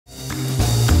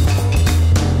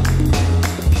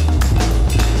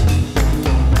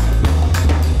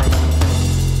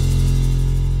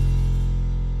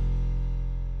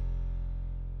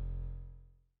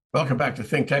Welcome back to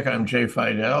ThinkTech. I'm Jay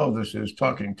Fidell. This is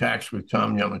Talking Tax with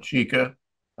Tom Yamachika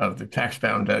of the Tax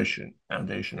Foundation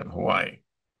of Hawaii.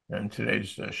 And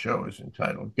today's show is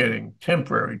entitled Getting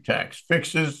Temporary Tax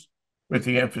Fixes, with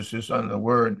the emphasis on the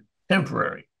word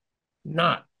temporary,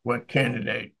 not what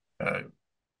candidate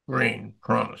Green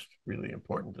promised. Really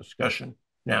important discussion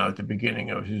now at the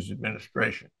beginning of his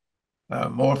administration.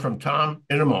 More from Tom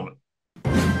in a moment.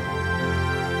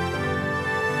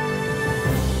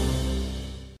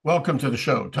 Welcome to the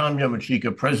show. Tom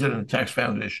Yamachika, President of the Tax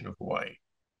Foundation of Hawaii.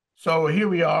 So here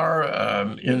we are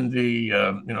in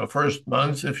the first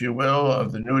months, if you will,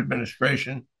 of the new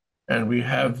administration, and we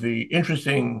have the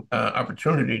interesting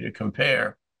opportunity to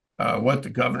compare what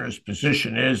the governor's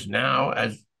position is now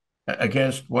as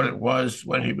against what it was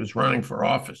when he was running for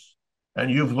office.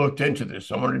 And you've looked into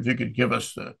this. I wonder if you could give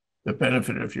us the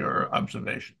benefit of your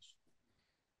observations.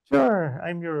 Sure.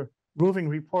 I'm your roving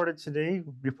reporter today,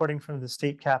 reporting from the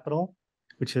state capitol,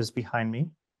 which is behind me.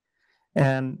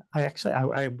 And I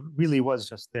really was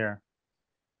just there,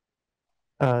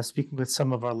 speaking with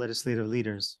some of our legislative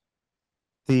leaders.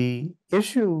 The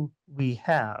issue we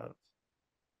have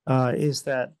is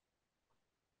that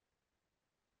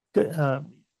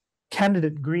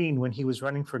candidate Green, when he was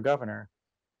running for governor,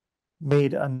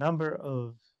 made a number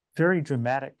of very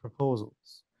dramatic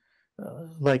proposals,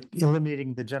 like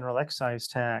eliminating the general excise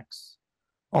tax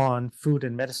on food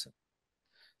and medicine.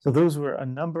 So those were a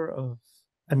number of,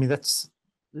 that's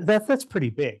pretty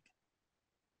big.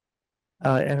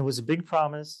 And it was a big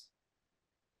promise,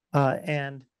 but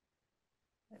it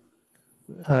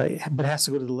has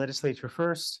to go to the legislature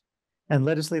first. And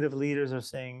legislative leaders are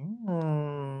saying,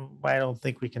 I don't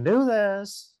think we can do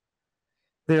this.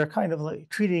 They're kind of like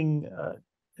treating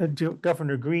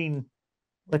Governor Green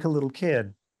like a little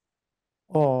kid.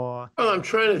 Well, I'm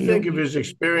trying to think of his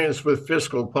experience with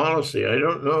fiscal policy. I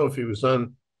don't know if he was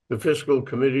on the fiscal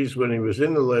committees when he was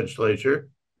in the legislature.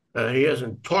 He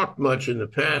hasn't talked much in the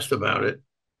past about it.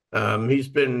 He's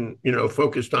been,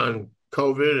 focused on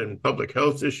COVID and public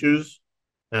health issues,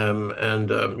 and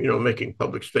making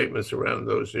public statements around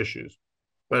those issues.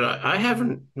 But I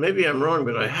haven't, maybe I'm wrong,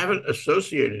 but I haven't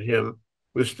associated him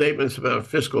with statements about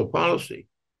fiscal policy.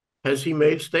 Has he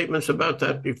made statements about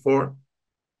that before?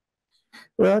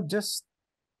 Well, just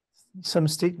some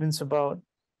statements about,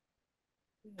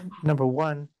 number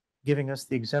one, giving us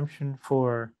the exemption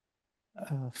for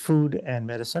food and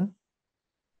medicine.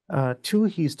 Two,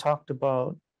 he's talked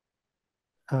about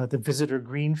the visitor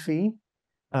green fee,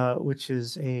 which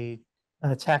is a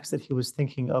tax that he was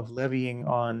thinking of levying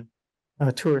on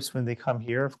tourists when they come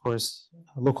here. Of course,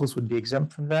 locals would be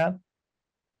exempt from that.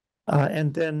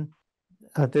 And then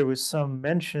there was some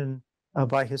mention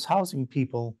by his housing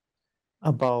people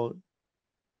about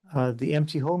the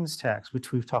empty homes tax,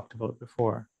 which we've talked about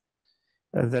before,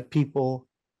 that people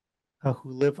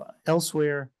who live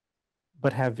elsewhere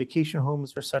but have vacation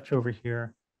homes or such over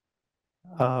here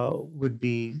would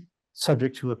be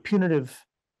subject to a punitive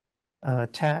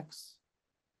tax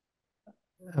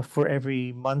for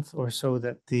every month or so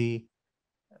that the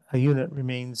unit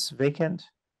remains vacant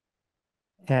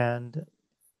and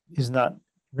is not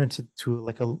rented to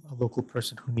like a local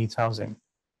person who needs housing.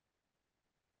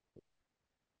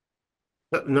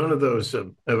 None of those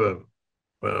have ever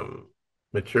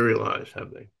materialized,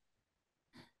 have they?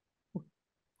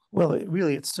 Well,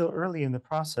 it's still early in the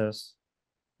process,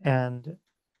 and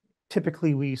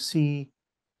typically we see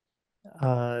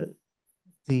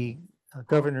the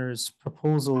governor's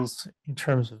proposals in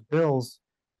terms of bills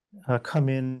come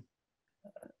in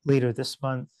later this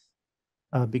month,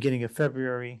 beginning of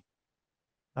February,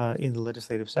 in the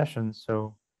legislative session.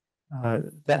 So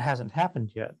that hasn't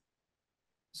happened yet.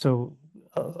 So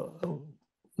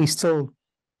we still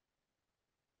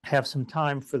have some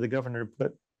time for the governor to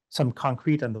put some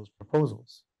concrete on those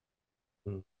proposals.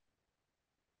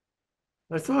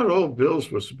 I thought all bills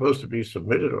were supposed to be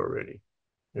submitted already.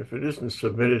 If it isn't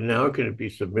submitted now, can it be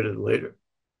submitted later?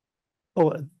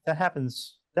 Oh, that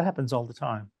happens. That happens all the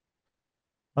time.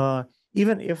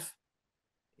 Even if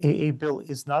a bill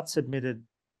is not submitted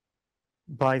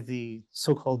by the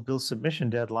so-called bill submission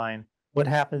deadline, what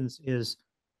happens is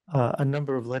a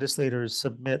number of legislators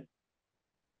submit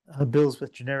bills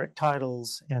with generic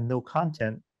titles and no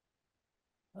content.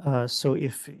 So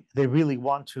if they really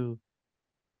want to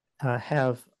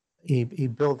have a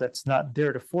bill that's not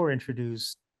theretofore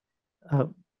introduced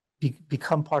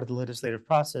become part of the legislative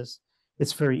process,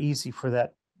 it's very easy for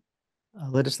that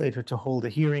legislator to hold a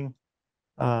hearing,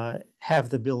 have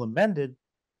the bill amended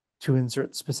to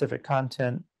insert specific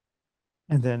content,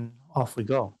 and then off we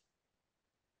go.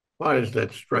 Why does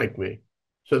that strike me?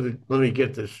 So let me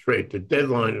get this straight. The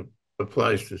deadline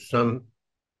applies to some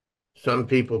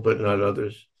people but not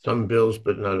others, some bills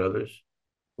but not others.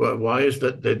 Well, why is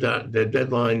that the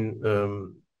deadline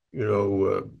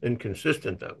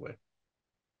inconsistent that way?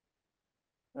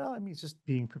 Well, I mean, it's just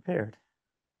being prepared.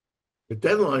 The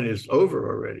deadline is over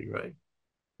already, right?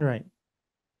 Right.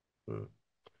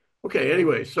 Okay,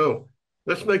 anyway, so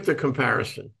let's make the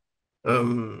comparison.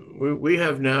 We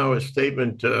have now a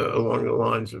statement along the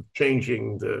lines of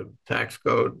changing the tax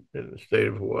code in the state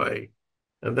of Hawaii,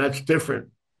 and that's different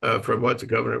from what the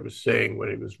governor was saying when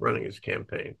he was running his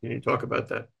campaign. Can you talk about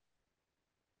that?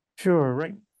 Sure.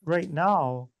 Right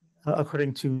now,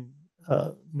 according to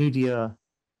media,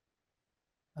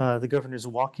 the governor's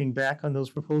walking back on those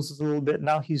proposals a little bit.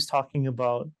 Now he's talking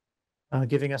about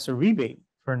giving us a rebate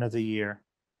for another year,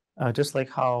 just like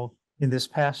how in this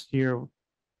past year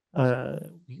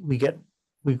we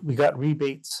got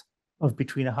rebates of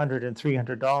between $100 and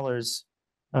 $300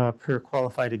 per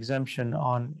qualified exemption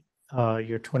on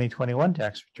your 2021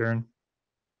 tax return.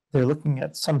 They're looking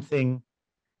at something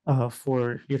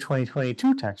for your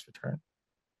 2022 tax return.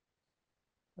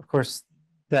 Of course,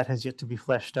 that has yet to be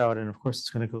fleshed out, and of course, it's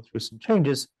going to go through some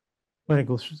changes when it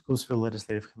goes through the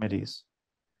legislative committees.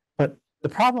 But the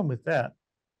problem with that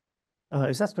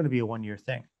is that's going to be a one-year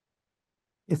thing.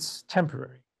 It's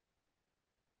temporary,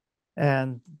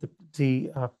 and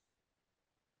the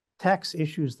tax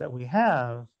issues that we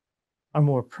have are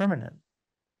more permanent.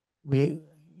 We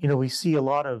see a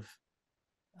lot of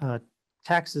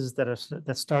taxes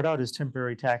that start out as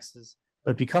temporary taxes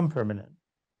but become permanent,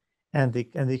 and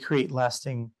they create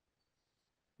lasting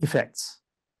effects.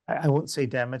 I won't say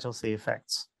damage; I'll say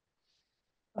effects.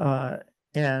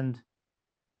 And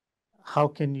how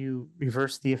can you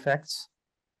reverse the effects?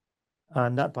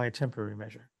 Not by a temporary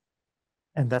measure,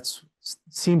 and that's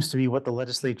seems to be what the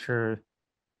legislature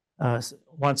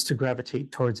wants to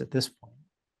gravitate towards at this point.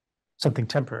 Something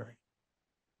temporary.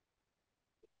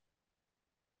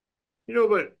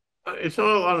 But it's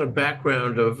all on the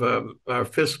background of our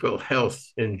fiscal health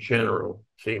in general,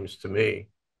 seems to me.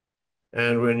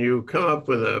 And when you come up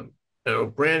with a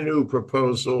brand new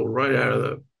proposal right out of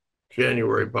the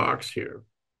January box here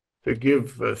to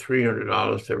give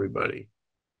 $300 to everybody,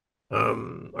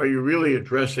 are you really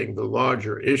addressing the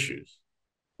larger issues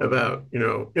about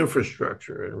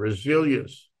infrastructure and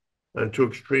resilience to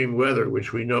extreme weather,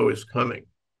 which we know is coming?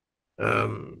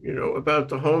 About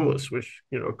the homeless, which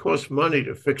costs money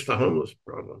to fix the homeless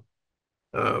problem.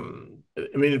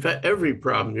 In fact, every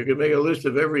problem, you can make a list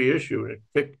of every issue,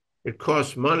 and it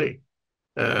costs money.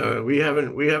 We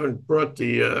haven't brought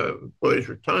the employees'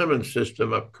 retirement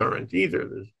system up current either.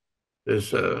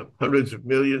 There's hundreds of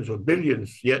millions or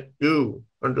billions yet due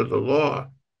under the law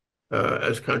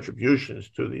as contributions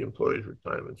to the employees'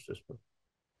 retirement system.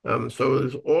 So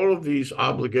there's all of these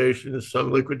obligations,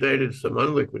 some liquidated, some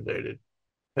unliquidated,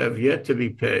 have yet to be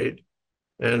paid,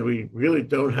 and we really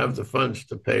don't have the funds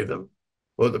to pay them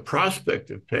or the prospect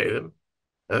of pay them.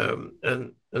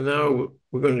 And now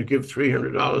we're going to give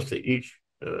 $300 to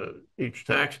each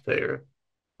taxpayer,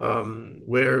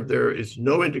 where there is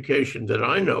no indication that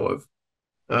I know of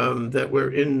that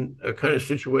we're in a kind of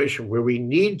situation where we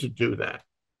need to do that.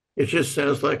 It just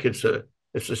sounds like it's a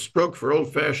stroke for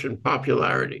old-fashioned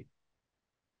popularity.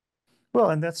 Well,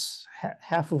 and that's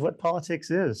half of what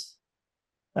politics is.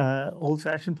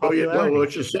 Old-fashioned popularity. Well,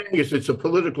 what you're saying is it's a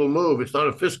political move. It's not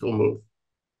a fiscal move.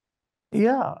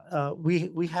 Yeah,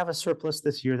 we have a surplus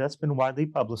this year that's been widely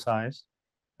publicized,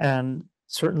 and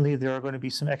certainly there are going to be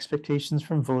some expectations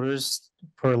from voters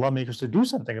for lawmakers to do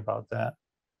something about that.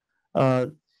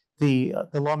 The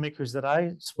lawmakers that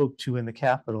I spoke to in the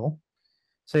Capitol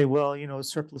say, well,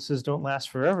 surpluses don't last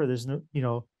forever. There's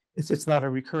no, it's not a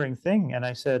recurring thing. And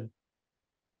I said,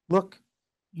 look,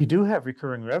 you do have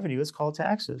recurring revenue. It's called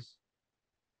taxes.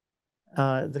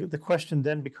 The question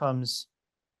then becomes,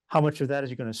 how much of that is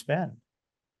you going to spend?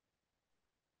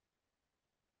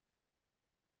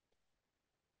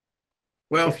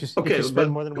 Well, if you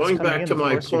spend more than what's going coming back in, to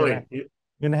my course, point, you're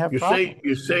gonna have problems.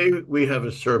 you say we have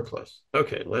a surplus.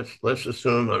 Okay, let's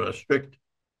assume on a strict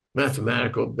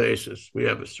mathematical basis we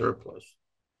have a surplus.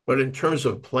 But in terms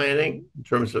of planning, in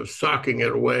terms of socking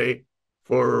it away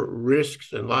for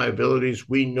risks and liabilities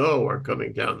we know are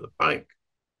coming down the pike,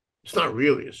 it's not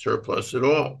really a surplus at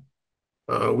all.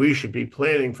 We should be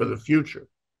planning for the future.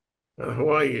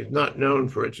 Hawaii is not known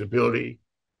for its ability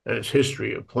and its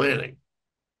history of planning.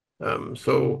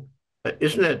 So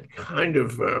isn't that kind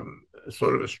of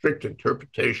sort of a strict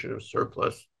interpretation of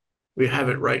surplus? We have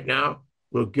it right now.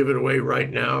 We'll give it away right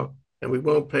now, and we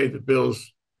won't pay the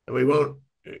bills, and we won't,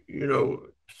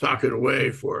 sock it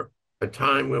away for a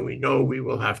time when we know we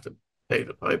will have to pay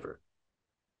the piper.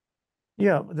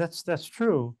 Yeah, that's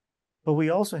true. But we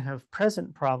also have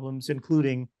present problems,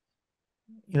 including,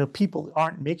 people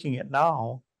aren't making it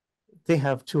now. They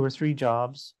have 2 or 3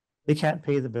 jobs. They can't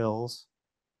pay the bills,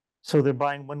 so they're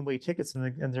buying one-way tickets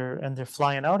and they're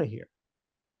flying out of here.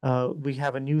 We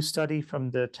have a new study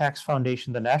from the Tax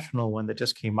Foundation, the national one that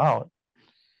just came out,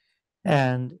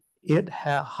 and it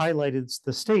highlighted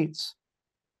the states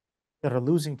that are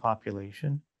losing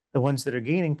population, the ones that are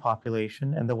gaining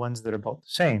population, and the ones that are about the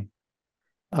same.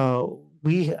 Uh,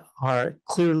 we are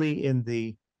clearly in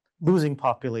the losing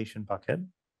population bucket.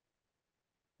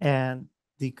 And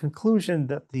the conclusion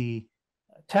that the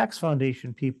Tax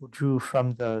Foundation people drew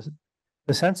from the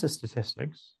census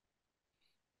statistics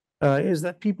is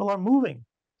that people are moving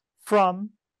from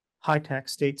high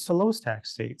tax states to low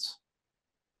tax states.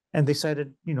 And they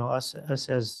cited, us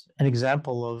as an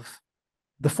example of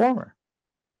the former.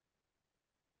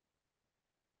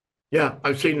 Yeah,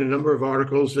 I've seen a number of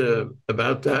articles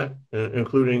about that,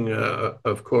 including,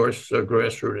 of course,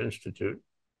 Grassroot Institute.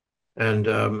 And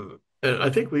I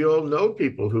think we all know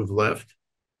people who've left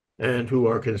and who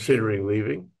are considering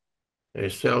leaving. They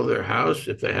sell their house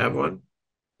if they have one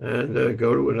and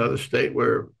go to another state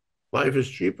where life is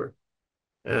cheaper,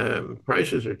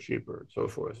 prices are cheaper, and so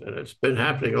forth. And it's been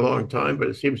happening a long time, but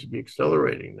it seems to be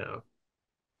accelerating now.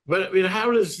 But I mean,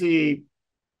 how does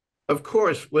of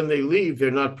course, when they leave,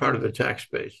 they're not part of the tax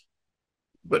base.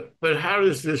 But how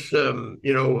does this,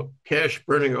 cash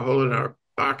burning a hole in our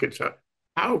pockets?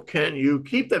 How can you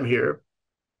keep them here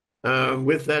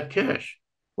with that cash?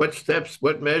 What steps,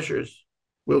 what measures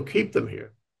will keep them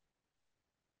here?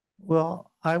 Well,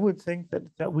 I would think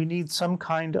that we need some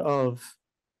kind of,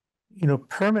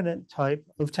 permanent type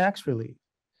of tax relief.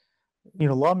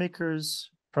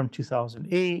 Lawmakers from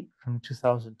 2008, from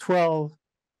 2012,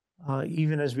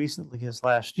 even as recently as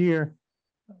last year,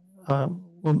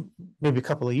 well, maybe a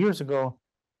couple of years ago,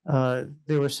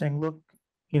 they were saying, look,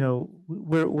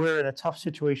 we're in a tough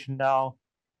situation now.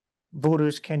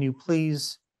 Voters, can you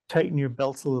please tighten your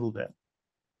belts a little bit?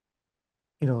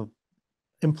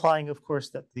 Implying, of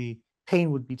course, that the pain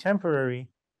would be temporary,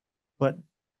 but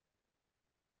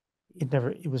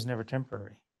it was never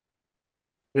temporary.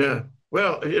 Yeah.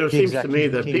 Well, it The seems to me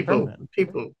exactions that became permanent.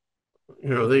 people,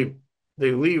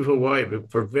 they leave Hawaii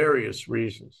for various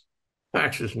reasons.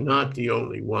 Tax is not the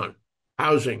only one.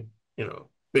 Housing,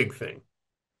 big thing,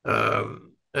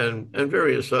 and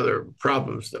various other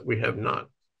problems that we have not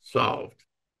solved.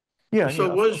 Yeah,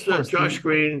 So of was course. Josh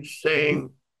Green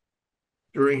saying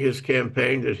during his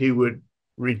campaign that he would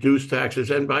reduce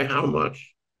taxes, and by how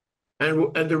much?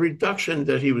 And the reduction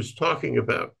that he was talking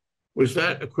about, was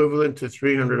that equivalent to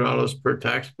 $300 per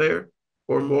taxpayer,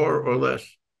 or more or less?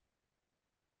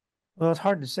 Well, it's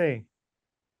hard to say.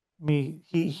 I mean,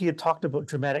 he had talked about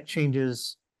dramatic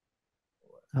changes,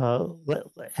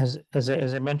 as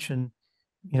I mentioned,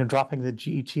 dropping the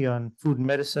GET on food and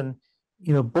medicine.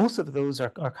 Both of those are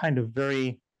kind of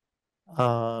very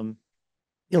um,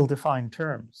 ill-defined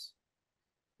terms.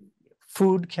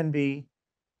 Food can be,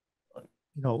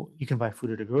 you can buy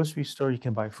food at a grocery store, you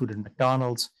can buy food at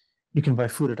McDonald's, you can buy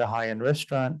food at a high-end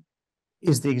restaurant.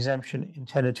 Is the exemption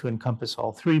intended to encompass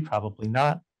all three? Probably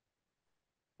not.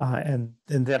 And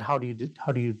then how do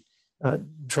you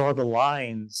draw the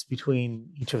lines between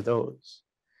each of those?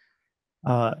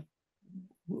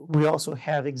 We also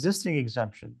have existing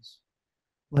exemptions.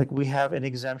 Like we have an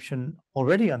exemption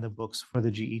already on the books for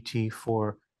the GET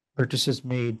for purchases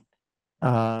made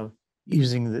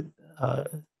using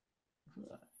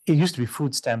it used to be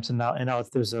food stamps, and now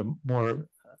there's a more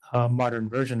modern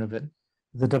version of it,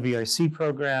 the WIC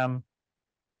program,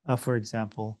 for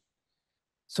example.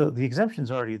 So the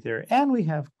exemption's already there, and we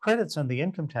have credits on the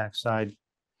income tax side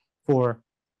for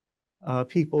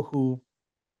people who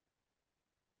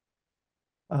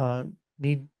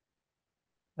need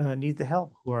the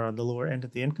help, who are on the lower end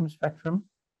of the income spectrum.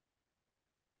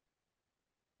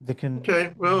 They can,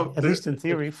 Okay, well, at least in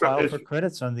theory, file for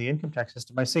credits on the income tax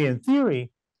system. I say in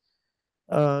theory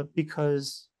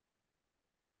because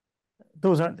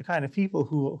those aren't the kind of people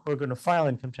who are going to file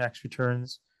income tax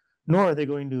returns, nor are they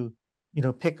going to,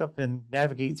 pick up and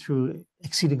navigate through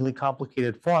exceedingly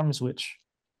complicated forms, which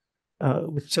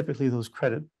typically those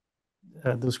credit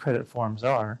forms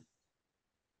are.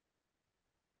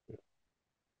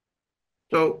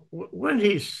 So when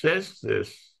he says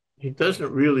this, he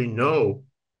doesn't really know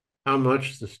how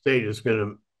much the state is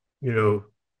going to,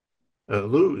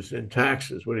 lose in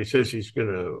taxes when he says he's going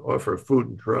to offer food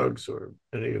and drugs or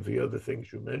any of the other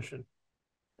things you mentioned.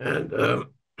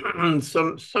 And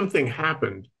something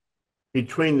happened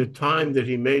between the time that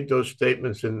he made those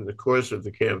statements in the course of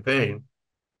the campaign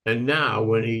and now,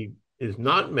 when he is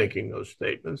not making those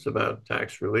statements about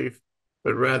tax relief,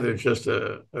 but rather just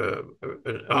an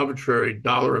arbitrary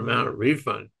dollar amount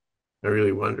refund. I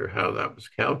really wonder how that was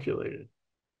calculated.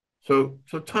 So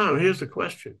Tom, here's the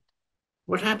question.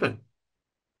 What happened?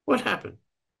 What happened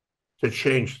to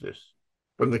change this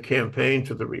from the campaign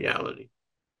to the reality?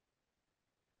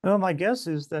 Well, my guess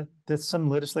is that some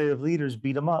legislative leaders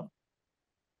beat him up.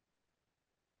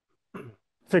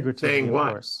 Figuratively, Saying of what?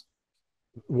 course.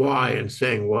 Why and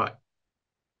saying what?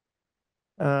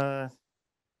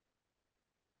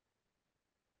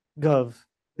 Gov,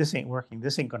 this ain't working.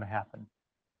 This ain't going to happen.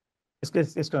 It's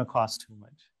going to cost too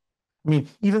much. I mean,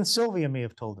 even Sylvia may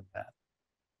have told him that.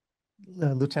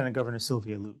 Lieutenant Governor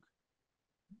Sylvia Luke.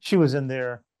 She was in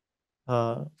there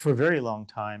for a very long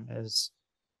time as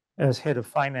head of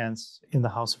finance in the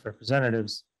House of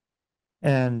Representatives,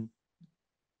 and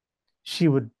she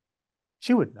would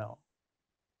know.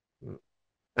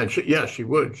 And she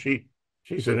would.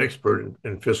 She's an expert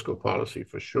in fiscal policy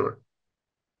for sure.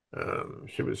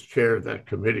 She was chair of that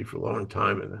committee for a long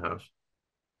time in the House.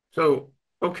 So,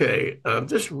 okay,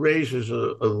 this raises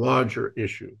a larger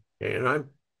issue. Okay?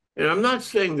 And I'm not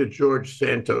saying that George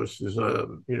Santos is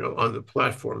on the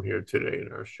platform here today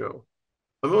in our show.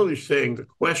 I'm only saying the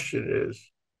question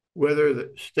is whether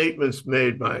the statements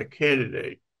made by a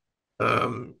candidate,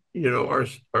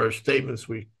 are statements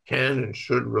we can and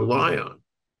should rely on.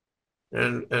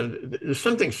 And there's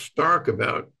something stark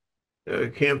about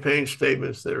campaign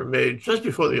statements that are made just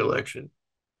before the election,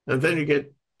 and then you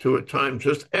get to a time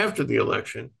just after the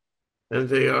election, and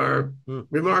they are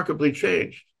remarkably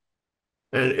changed.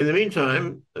 And in the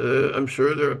meantime, I'm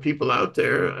sure there are people out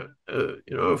there,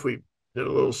 if we did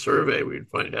a little survey, we'd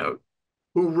find out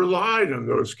who relied on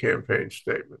those campaign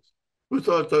statements, who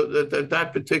thought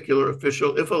that particular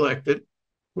official, if elected,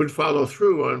 would follow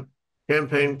through on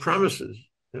campaign promises,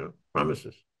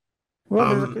 promises.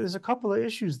 Well, there's a couple of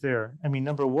issues there. I mean,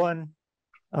 number one,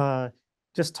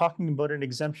 just talking about an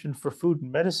exemption for food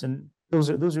and medicine, those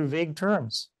are vague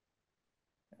terms.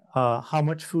 How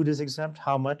much food is exempt?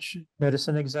 How much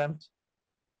medicine exempt?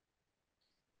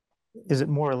 Is it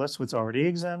more or less what's already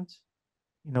exempt?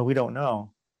 We don't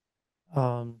know.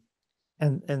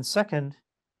 And second,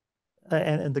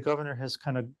 and the governor has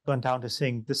kind of gone down to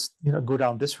saying this, go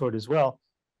down this road as well.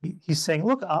 He's saying,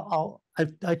 look,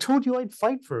 I told you I'd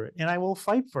fight for it, and I will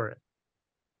fight for it.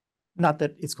 Not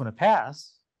that it's going to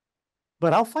pass,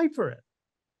 but I'll fight for it.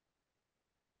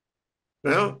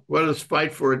 Well, what does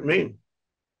fight for it mean?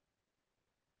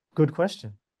 Good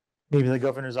question. Maybe the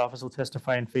governor's office will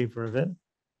testify in favor of it,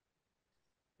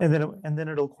 and then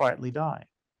it'll quietly die.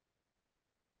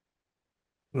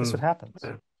 That's what happens.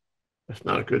 That's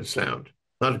not a good sound.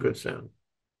 Not a good sound.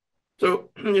 So,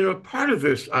 part of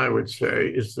this, I would say,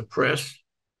 is the press.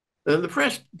 And the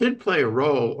press did play a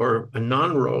role, or a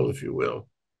non-role, if you will,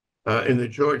 in the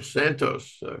George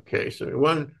Santos case. I mean,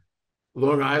 one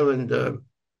Long Island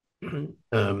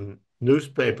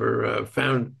newspaper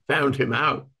found him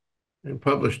out and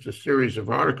published a series of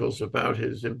articles about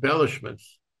his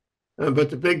embellishments. But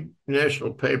the big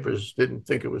national papers didn't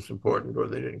think it was important, or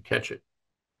they didn't catch it.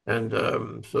 And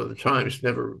so the Times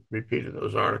never repeated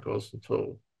those articles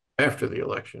until after the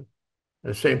election.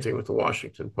 And the same thing with the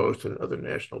Washington Post and other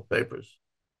national papers.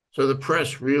 So the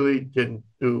press really didn't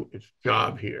do its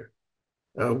job here.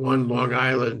 One Long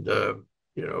Island,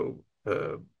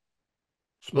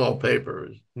 small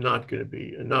paper is not going to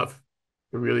be enough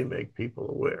to really make people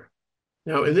aware.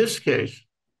 Now, in this case,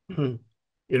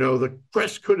 the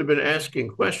press could have been asking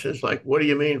questions like, what do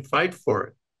you mean fight for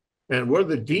it? And what are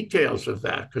the details of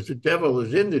that? Because the devil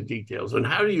is in the details. And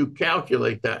how do you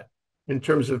calculate that in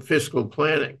terms of fiscal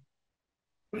planning?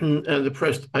 And the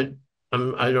press, I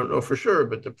don't know for sure,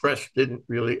 but the press didn't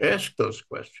really ask those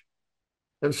questions.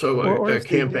 And so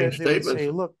campaign statements. They would say,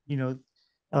 look,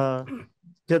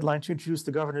 deadline to introduce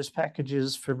the governor's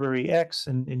packages February X,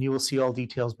 and you will see all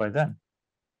details by then.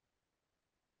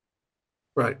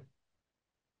 Right.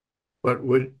 But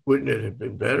wouldn't it have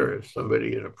been better if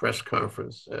somebody in a press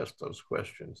conference asked those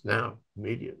questions now,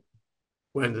 immediately,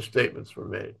 when the statements were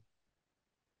made?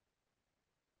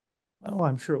 Oh,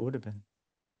 I'm sure it would have been.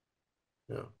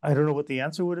 Yeah. I don't know what the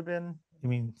answer would have been. I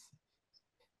mean,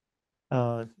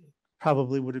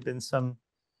 probably would have been some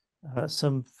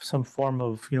form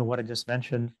of what I just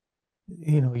mentioned.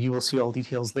 You will see all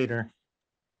details later.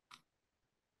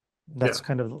 That's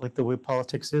kind of like the way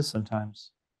politics is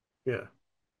sometimes. Yeah.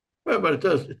 Well, but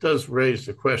it does raise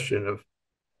the question of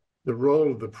the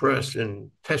role of the press in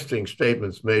testing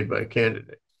statements made by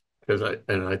candidates. Because I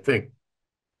think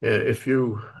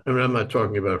I'm not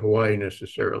talking about Hawaii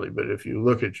necessarily, but if you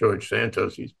look at George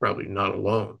Santos, he's probably not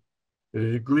alone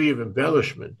the degree of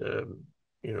embellishment,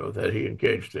 that he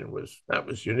engaged in was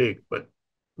unique. But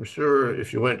I'm sure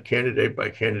if you went candidate by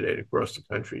candidate across the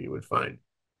country, you would find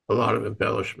a lot of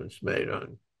embellishments made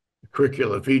on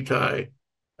curricula vitae,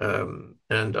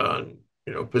 and on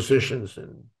positions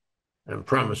and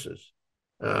promises,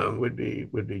 would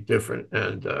be different,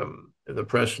 and the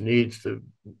press needs to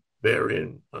bear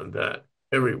in on that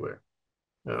everywhere,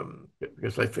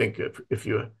 because I think if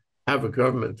you have a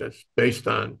government that's based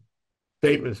on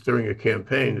statements during a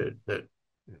campaign that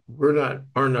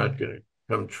are not going to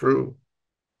come true,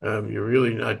 you're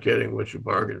really not getting what you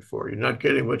bargained for. You're not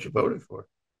getting what you voted for.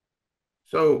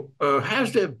 So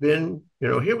has there been,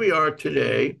 here we are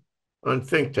today on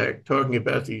ThinkTech talking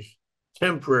about these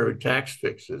temporary tax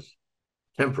fixes.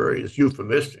 Temporary is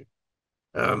euphemistic.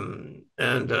 And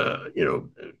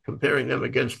comparing them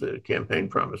against the campaign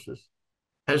promises.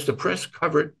 Has the press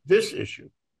covered this issue?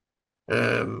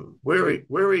 You're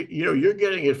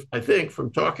getting it, I think,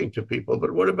 from talking to people,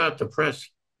 but what about the press?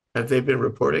 Have they been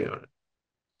reporting on it?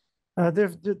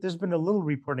 There's been a little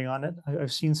reporting on it.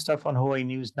 I've seen stuff on Hawaii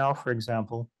News Now, for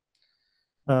example.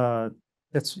 But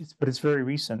it's very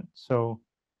recent, so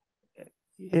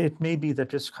it may be that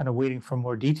just kind of waiting for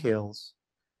more details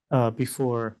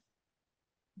before,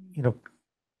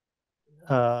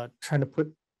 trying to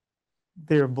put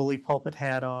their bully pulpit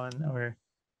hat on, or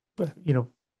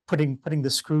putting the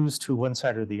screws to one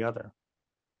side or the other.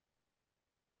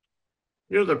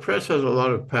 The press has a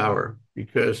lot of power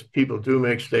because people do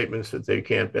make statements that they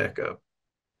can't back up,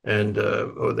 and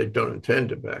or they don't intend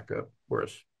to back up,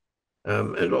 worse.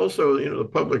 And also, the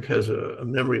public has a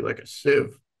memory like a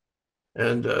sieve,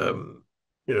 and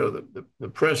the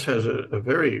press has a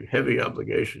very heavy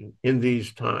obligation in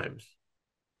these times.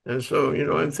 And so,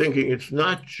 I'm thinking it's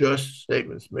not just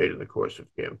statements made in the course of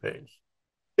campaigns.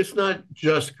 It's not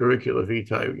just curricula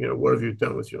vitae, what have you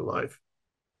done with your life?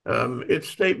 It's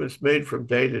statements made from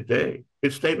day to day.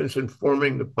 It's statements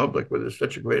informing the public where there's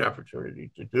such a great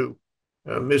opportunity to do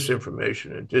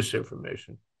misinformation and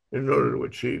disinformation in order to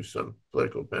achieve some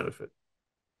political benefit.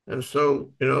 And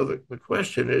so, the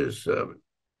question is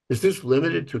this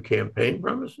limited to campaign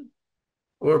promises?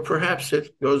 Or perhaps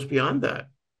it goes beyond that.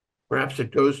 Perhaps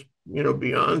it goes,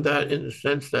 beyond that in the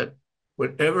sense that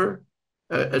whatever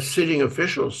a sitting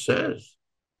official says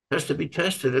has to be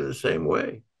tested in the same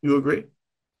way. You agree?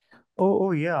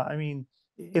 Oh yeah. I mean,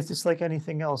 if it's like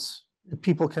anything else,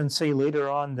 people can say later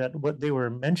on that what they were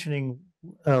mentioning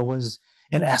was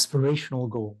an aspirational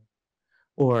goal,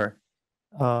 or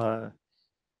a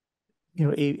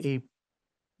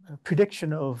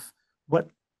prediction of what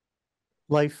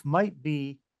life might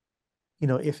be,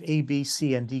 if A, B,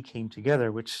 C, and D came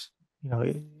together, which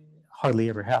it hardly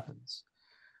ever happens.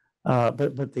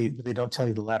 But they don't tell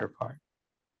you the latter part.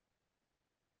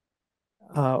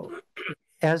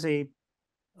 As a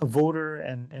voter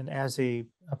and as a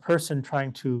person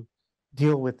trying to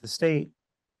deal with the state,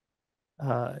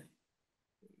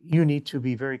 you need to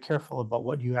be very careful about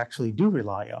what you actually do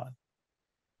rely on.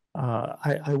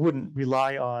 I wouldn't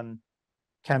rely on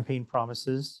campaign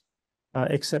promises,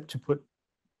 except to put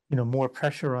more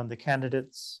pressure on the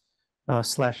candidates /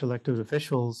 elected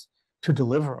officials to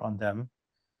deliver on them.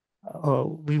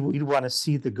 We want to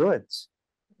see the goods.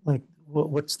 Like,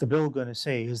 what's the bill going to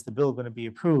say? Is the bill going to be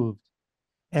approved?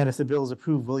 And if the bill is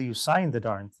approved, will you sign the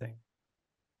darn thing?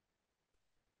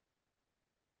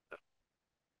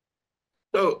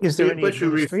 So, is there any but you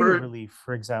administrative referred relief,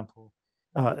 for example,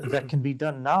 that can be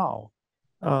done now,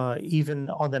 even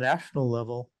on the national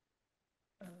level?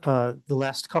 The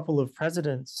last couple of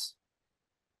presidents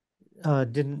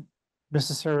didn't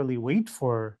necessarily wait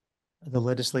for the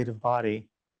legislative body.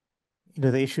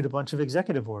 They issued a bunch of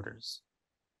executive orders.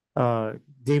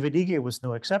 David Ige was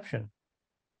no exception.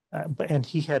 And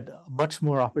he had much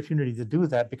more opportunity to do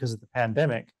that because of the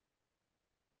pandemic.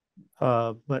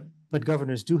 But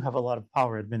governors do have a lot of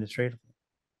power administratively.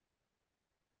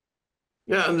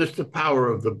 Yeah, and there's the power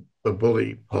of the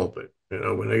bully pulpit.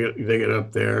 When they get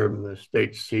up there and the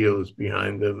state seal is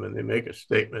behind them and they make a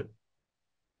statement,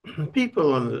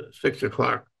 people on the 6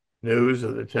 o'clock news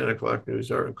or the 10 o'clock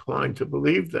news are inclined to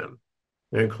believe them.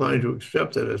 They're inclined to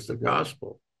accept it as the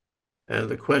gospel. And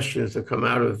the questions that come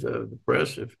out of the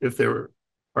press, if there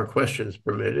are questions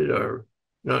permitted, are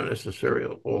not necessarily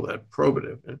all that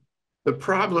probative. And the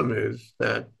problem is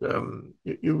that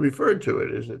you referred to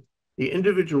it, is that the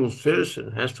individual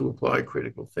citizen has to apply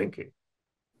critical thinking.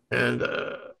 And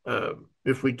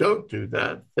if we don't do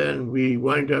that, then we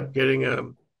wind up getting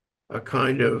a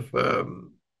kind of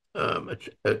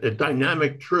a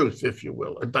dynamic truth, if you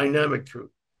will, a dynamic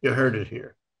truth. You heard it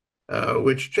here,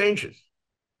 which changes.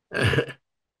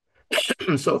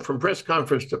 So from press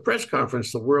conference to press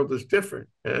conference, the world is different.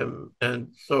 And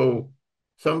so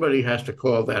somebody has to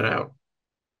call that out.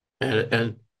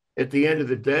 And at the end of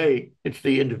the day, it's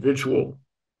the individual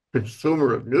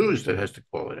consumer of news that has to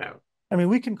call it out. I mean,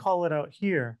 we can call it out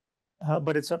here,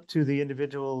 but it's up to the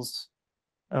individuals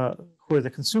who are the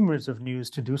consumers of news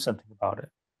to do something about it.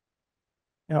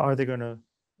 You know, are they going to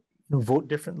vote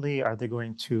differently? Are they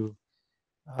going to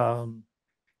um,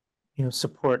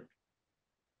 support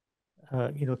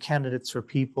candidates or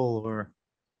people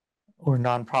or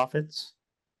nonprofits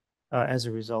as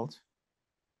a result?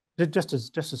 Just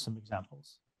as some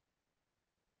examples.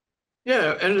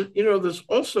 Yeah, and there's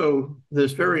also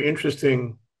this very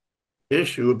interesting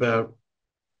issue about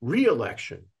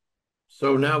re-election.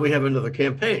 So now we have another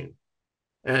campaign.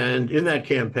 And in that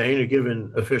campaign, a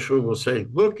given official will say,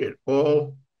 look at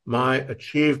all my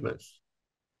achievements.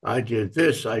 I did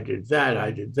this, I did that, I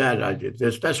did that, I did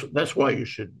this. That's why you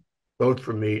should vote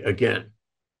for me again.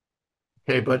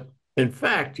 Okay, but in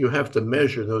fact, you have to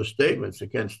measure those statements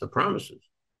against the promises.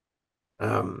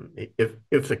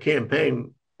 If the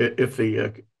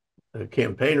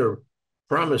campaigner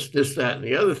promised this, that, and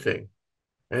the other thing,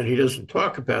 and he doesn't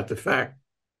talk about the fact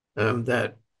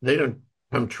that they don't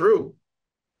come true,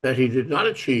 that he did not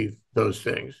achieve those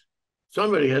things,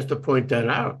 somebody has to point that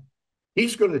out.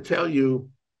 He's going to tell you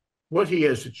what he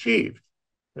has achieved,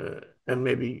 and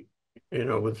maybe,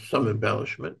 with some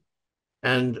embellishment,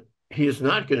 and he is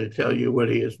not going to tell you what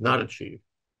he has not achieved.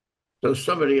 So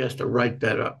somebody has to write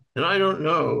that up. And I don't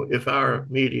know if our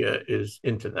media is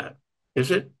into that. Is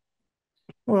it?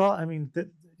 Well, I mean,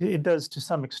 it does to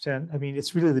some extent. I mean,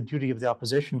 it's really the duty of the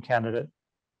opposition candidate,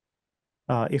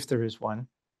 if there is one.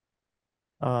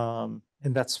 And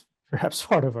that's perhaps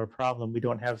part of our problem. We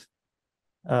don't have,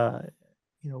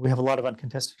 we have a lot of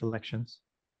uncontested elections.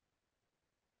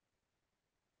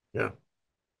 Yeah.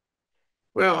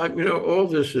 Well, all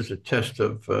this is a test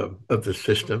of the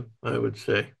system, I would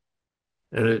say.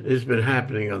 And it has been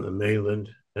happening on the mainland.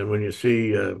 And when you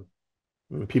see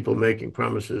people making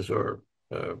promises or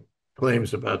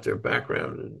claims about their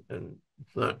background and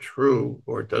it's not true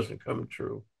or it doesn't come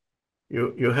true,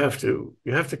 you have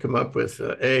to come up with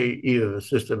either the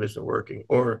system isn't working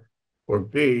or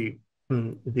B,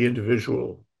 the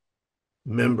individual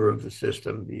member of the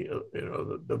system,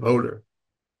 the voter,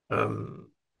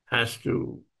 has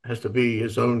to be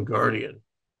his own guardian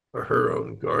or her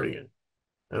own guardian.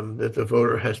 That the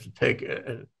voter has to take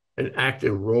an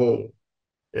active role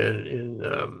in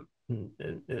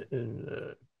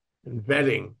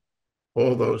vetting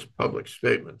all those public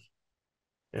statements.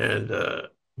 And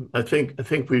I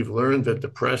think we've learned that the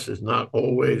press is not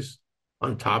always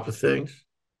on top of things.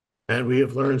 And we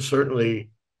have learned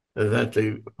certainly that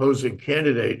the opposing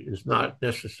candidate is not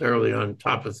necessarily on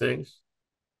top of things.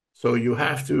 So you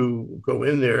have to go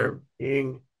in there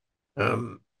being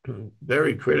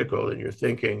very critical in your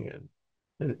thinking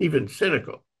and even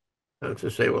cynical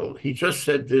to say, well, he just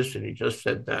said this and he just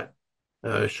said that.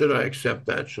 Should I accept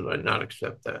that? Should I not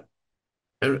accept that?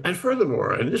 And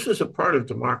furthermore, and this is a part of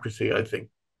democracy, I think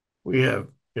we have,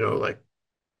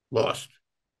 lost.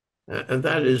 And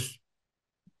that is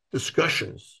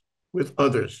discussions with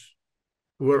others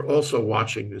who are also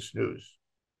watching this news.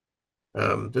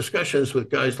 Discussions with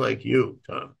guys like you,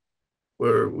 Tom,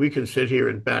 where we can sit here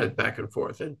and bat it back and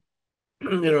forth. And,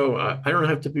 I don't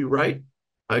have to be right.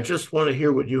 I just want to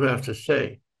hear what you have to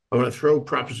say. I want to throw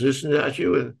propositions at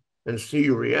you and see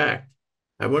you react.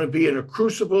 I want to be in a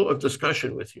crucible of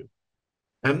discussion with you.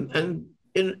 And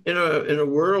in a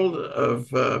world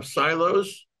of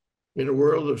silos, in a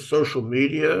world of social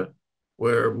media,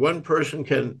 where one person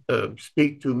can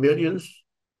speak to millions,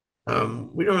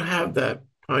 we don't have that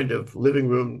kind of living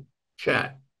room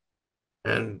chat.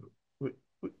 And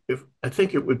I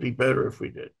think it would be better if we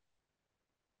did.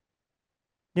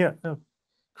 Yeah, no.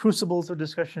 Crucibles of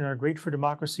discussion are great for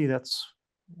democracy. That's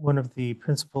one of the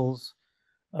principles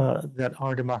that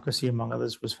our democracy, among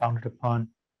others, was founded upon.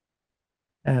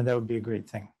 And that would be a great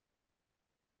thing.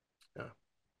 Yeah.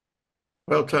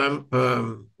 Well,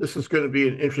 Tom, this is going to be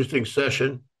an interesting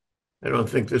session. I don't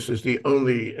think this is the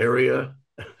only area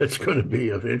that's going to be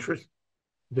of interest.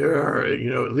 There are,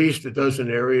 at least a dozen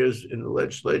areas in the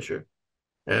legislature.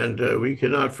 And we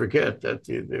cannot forget that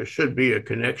there should be a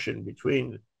connection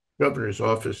between the governor's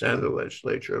office and the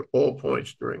legislature at all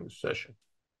points during the session.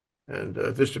 And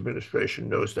this administration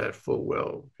knows that full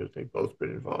well because they've both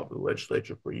been involved in the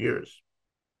legislature for years.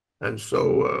 And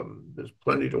so there's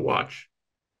plenty to watch,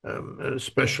 and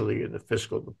especially in the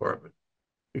fiscal department.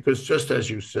 Because just as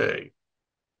you say,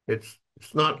 it's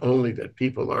not only that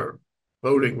people are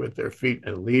voting with their feet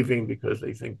and leaving because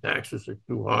they think taxes are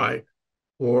too high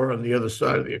or on the other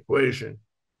side of the equation,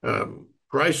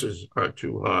 prices are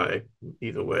too high.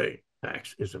 Either way,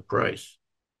 tax is a price.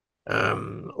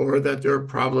 Or that there are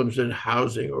problems in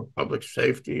housing or public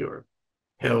safety or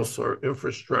health or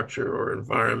infrastructure or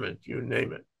environment, you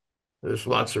name it. There's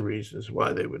lots of reasons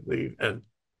why they would leave. And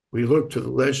we look to the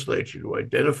legislature to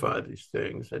identify these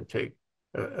things and take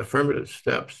affirmative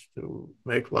steps to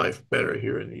make life better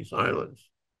here in these islands.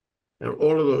 And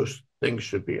all of those things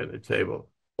should be on the table.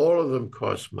 All of them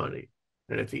cost money.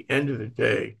 And at the end of the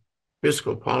day,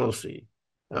 fiscal policy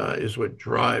is what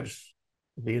drives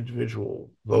the individual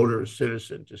voter or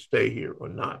citizen to stay here or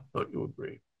not. Don't you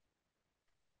agree?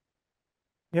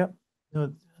 Yeah.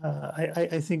 No,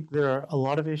 I think there are a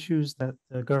lot of issues that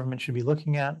the government should be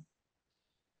looking at.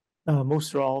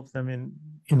 Most or all of them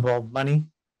involve money.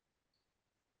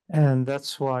 And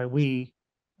that's why we,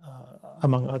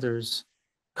 among others,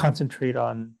 concentrate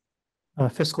on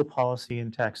fiscal policy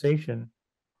and taxation,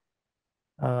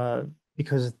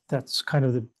 because that's kind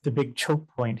of the big choke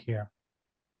point here.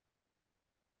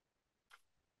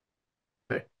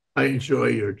 I enjoy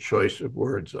your choice of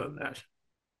words on that.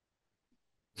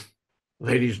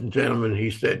 Ladies and gentlemen,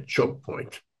 he said choke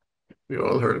point. We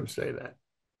all heard him say that.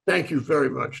 Thank you very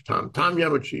much, Tom. Tom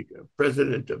Yamachika,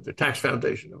 president of the Tax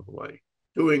Foundation of Hawaii,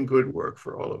 doing good work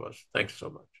for all of us. Thanks so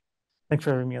much. Thanks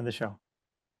for having me on the show.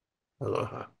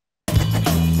 Aloha.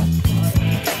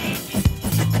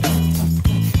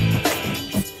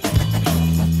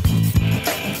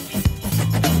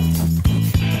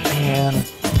 And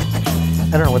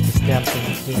I don't know what this damn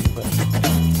thing is doing, but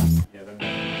yeah,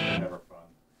 they're never fun.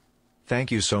 Thank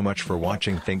you so much for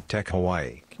watching ThinkTech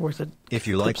Hawaii. where's it? If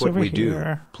you like what we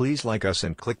do, please like us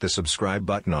and click the subscribe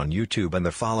button on YouTube and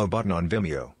the follow button on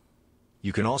Vimeo.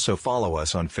 You can also follow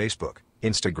us on Facebook,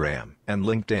 Instagram, and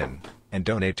LinkedIn, and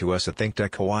donate to us at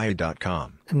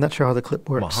thinktechhawaii.com. I'm not sure how the clip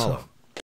works. Mahalo. So.